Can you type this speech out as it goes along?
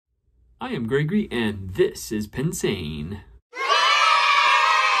I am Gregory, and this is Pensane.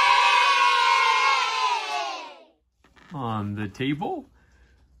 On the table,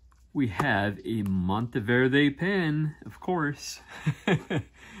 we have a Monteverde pen, of course.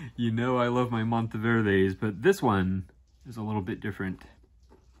 You know I love my Monteverdes, but this one is a little bit different.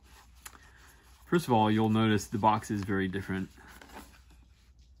 First of all, you'll notice the box is very different.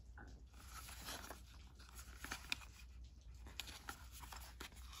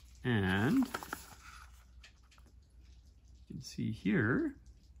 And you can see here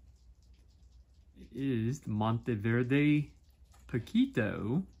is the Monteverde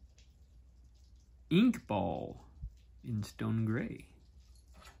Poquito Inkball in stone gray.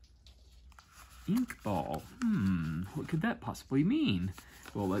 Inkball. What could that possibly mean?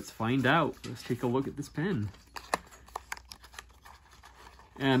 Well, let's find out. Let's take a look at this pen.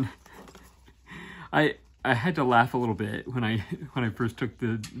 And I had to laugh a little bit when I first took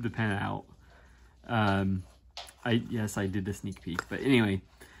the pen out. Yes, I did a sneak peek, but anyway,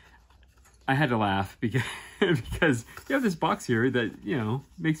 I had to laugh because you have this box here that, you know,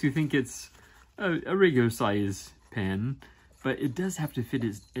 makes you think it's a regular size pen, but it does have to fit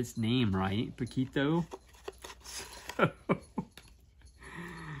its name, right? Poquito. So,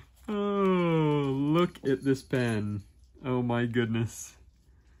 oh, look at this pen. Oh my goodness.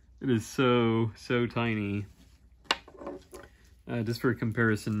 It is so tiny. Just for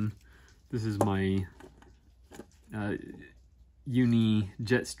comparison, this is my Uni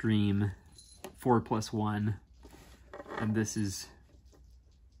Jetstream 4+1, and this is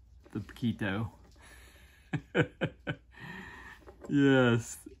the Poquito.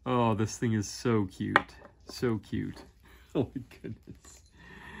 Yes. Oh, this thing is so cute. So cute. Oh my goodness.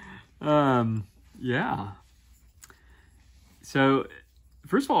 Yeah. So,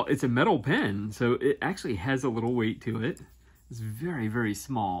 first of all, it's a metal pen, so it actually has a little weight to it. It's very, very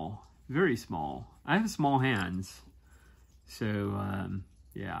small. Very small. I have small hands. So,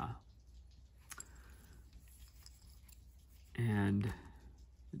 yeah. And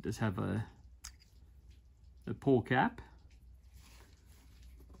it does have a pull cap.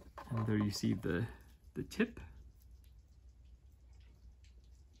 And there you see the tip.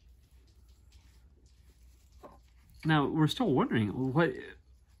 Now, we're still wondering,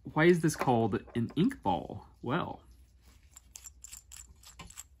 why is this called an Inkball? Well,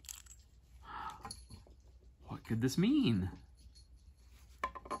 what could this mean?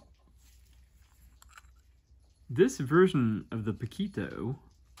 This version of the Poquito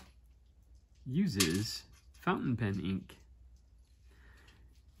uses fountain pen ink.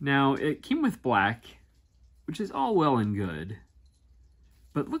 Now, it came with black, which is all well and good,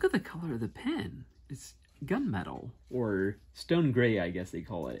 but look at the color of the pen. It's gunmetal, or stone gray, I guess they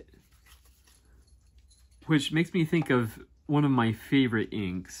call it. Which makes me think of one of my favorite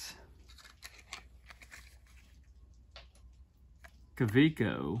inks,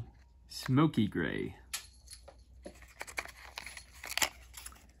 Kaweco Smoky Gray.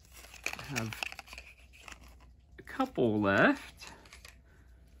 I have a couple left.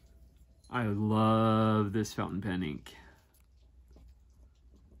 I love this fountain pen ink.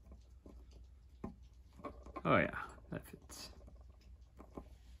 Oh yeah, that fits.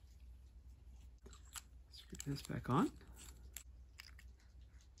 Let's put this back on.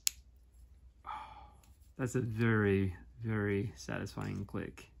 Oh, that's a very, very satisfying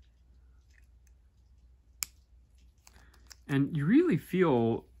click. And you really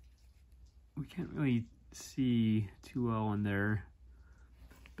feel, we can't really see too well in there,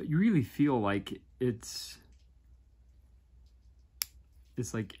 but you really feel like it's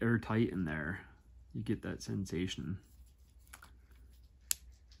like airtight in there. You get that sensation.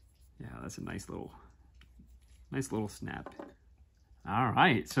 Yeah, that's a nice little snap. All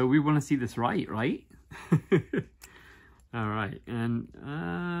right, so we want to see this right? All right, and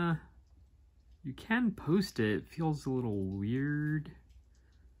you can post it. It feels a little weird.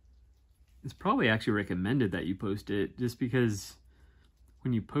 It's probably actually recommended that you post it, just because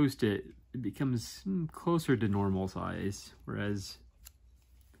when you post it, it becomes closer to normal size, whereas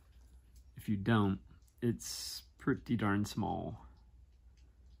if you don't, it's pretty darn small.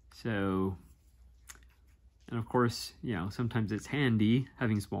 So, and of course, you know, sometimes it's handy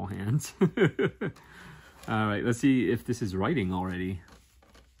having small hands. All right, let's see if this is writing already.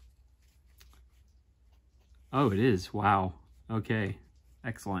 Oh, it is. Wow. Okay,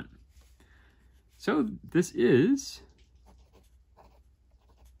 excellent. So this is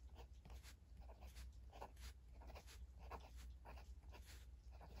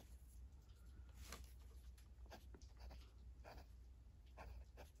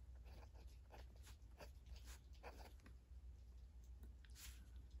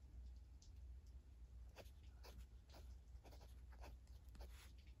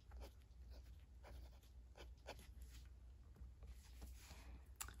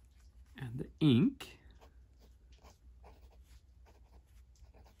ink.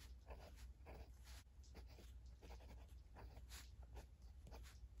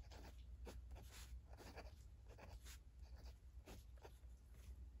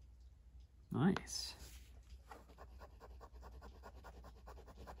 Nice.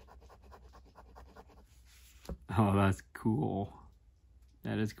 Oh, that's cool.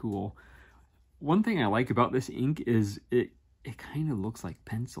 That is cool. One thing I like about this ink is it kind of looks like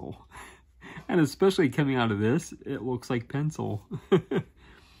pencil. And especially coming out of this, it looks like pencil.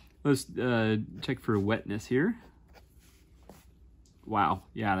 Let's check for wetness here. Wow,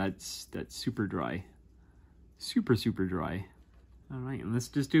 yeah, that's super dry. Super dry. All right, and let's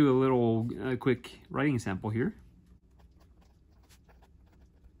just do a little quick writing sample here.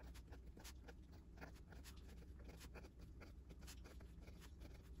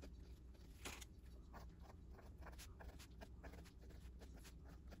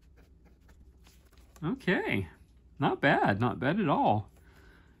 Okay, not bad at all.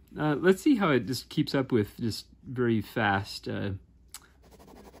 Let's see how it just keeps up with just very fast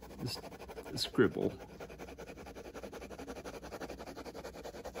scribble.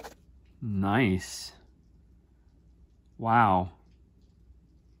 Nice. Wow.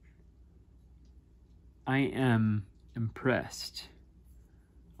 I am impressed.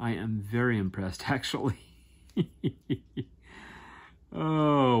 I am very impressed, actually.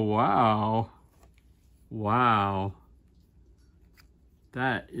 Oh, wow. Wow.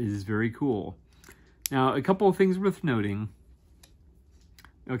 That is very cool. Now, a couple of things worth noting.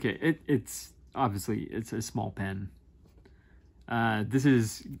 Okay, it's obviously it's a small pen. This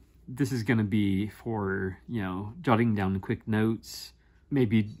is going to be for, you know, jotting down quick notes,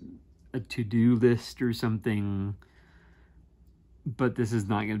 maybe a to-do list or something. But this is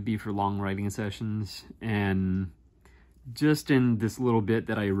not going to be for long writing sessions. And just in this little bit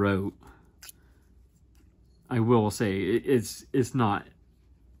that I wrote, I will say it's not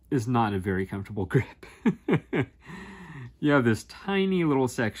a very comfortable grip. You have this tiny little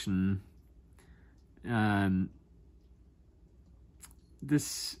section.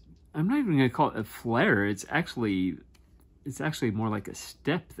 This, I'm not even gonna call it a flare. It's actually more like a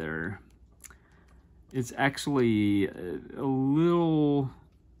step there. It's actually a little,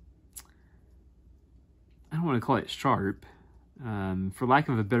 I don't want to call it sharp. For lack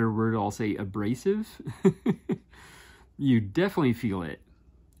of a better word, I'll say abrasive. You definitely feel it.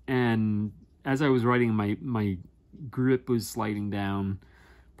 And as I was writing, my grip was sliding down,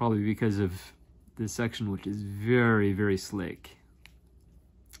 probably because of this section, which is very slick.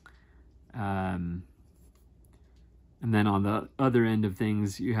 And then on the other end of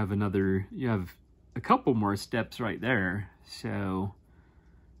things, you have a couple more steps right there. So,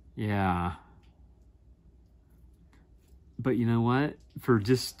 yeah. But you know what? For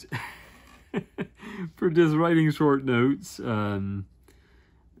just for just writing short notes,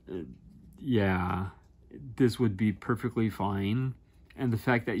 yeah, this would be perfectly fine. And the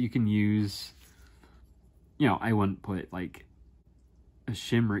fact that you can use, you know, I wouldn't put like a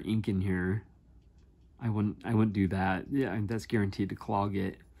shimmer ink in here. I wouldn't do that. Yeah, that's guaranteed to clog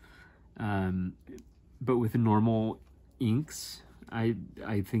it. But with normal inks, I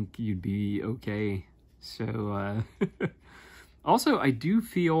think you'd be okay. So, also, I do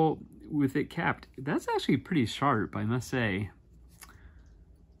feel with it capped, that's actually pretty sharp, I must say.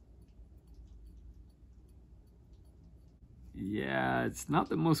 Yeah, it's not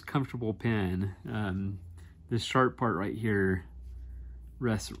the most comfortable pen. This sharp part right here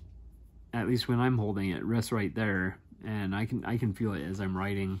rests, at least when I'm holding it, rests right there, and I can feel it as I'm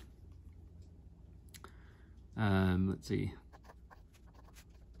writing. Let's see.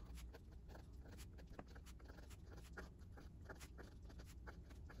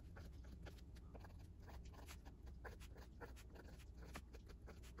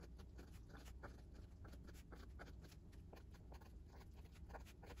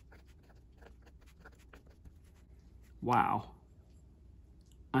 Wow.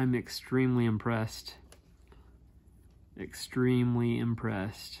 I'm extremely impressed. Extremely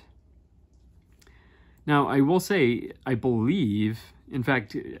impressed. Now, I will say, I believe, in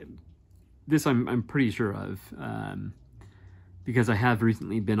fact, this I'm pretty sure of, because I have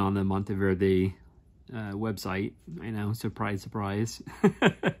recently been on the Monteverde website. I know, surprise, surprise.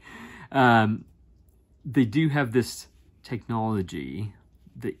 They do have this technology,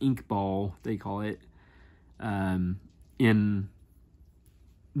 the Inkball, they call it, in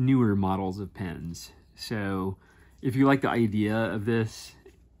newer models of pens. So if you like the idea of this,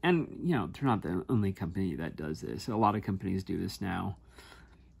 and you know, they're not the only company that does this. A lot of companies do this now.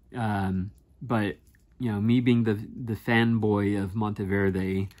 But you know, me being the fanboy of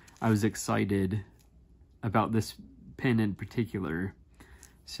Monteverde, I was excited about this pen in particular.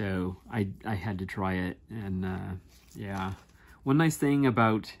 So I had to try it, and yeah. One nice thing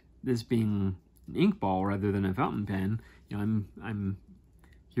about this being an Inkball rather than a fountain pen, you know, I'm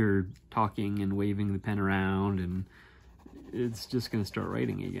here talking and waving the pen around, and it's just going to start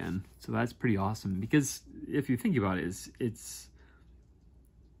writing again. So that's pretty awesome, because if you think about it, it's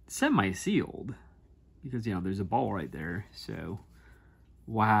semi-sealed, because, you know, there's a ball right there. So,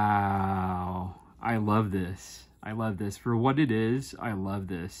 wow, I love this. I love this. For what it is, I love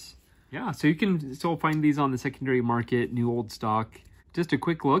this. Yeah, so you can still find these on the secondary market, new old stock. Just a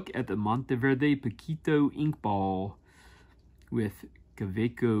quick look at the Monteverde Poquito Inkball with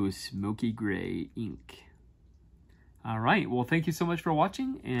Kaweco Smoky Gray ink. All right, well, thank you so much for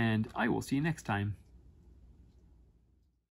watching, and I will see you next time.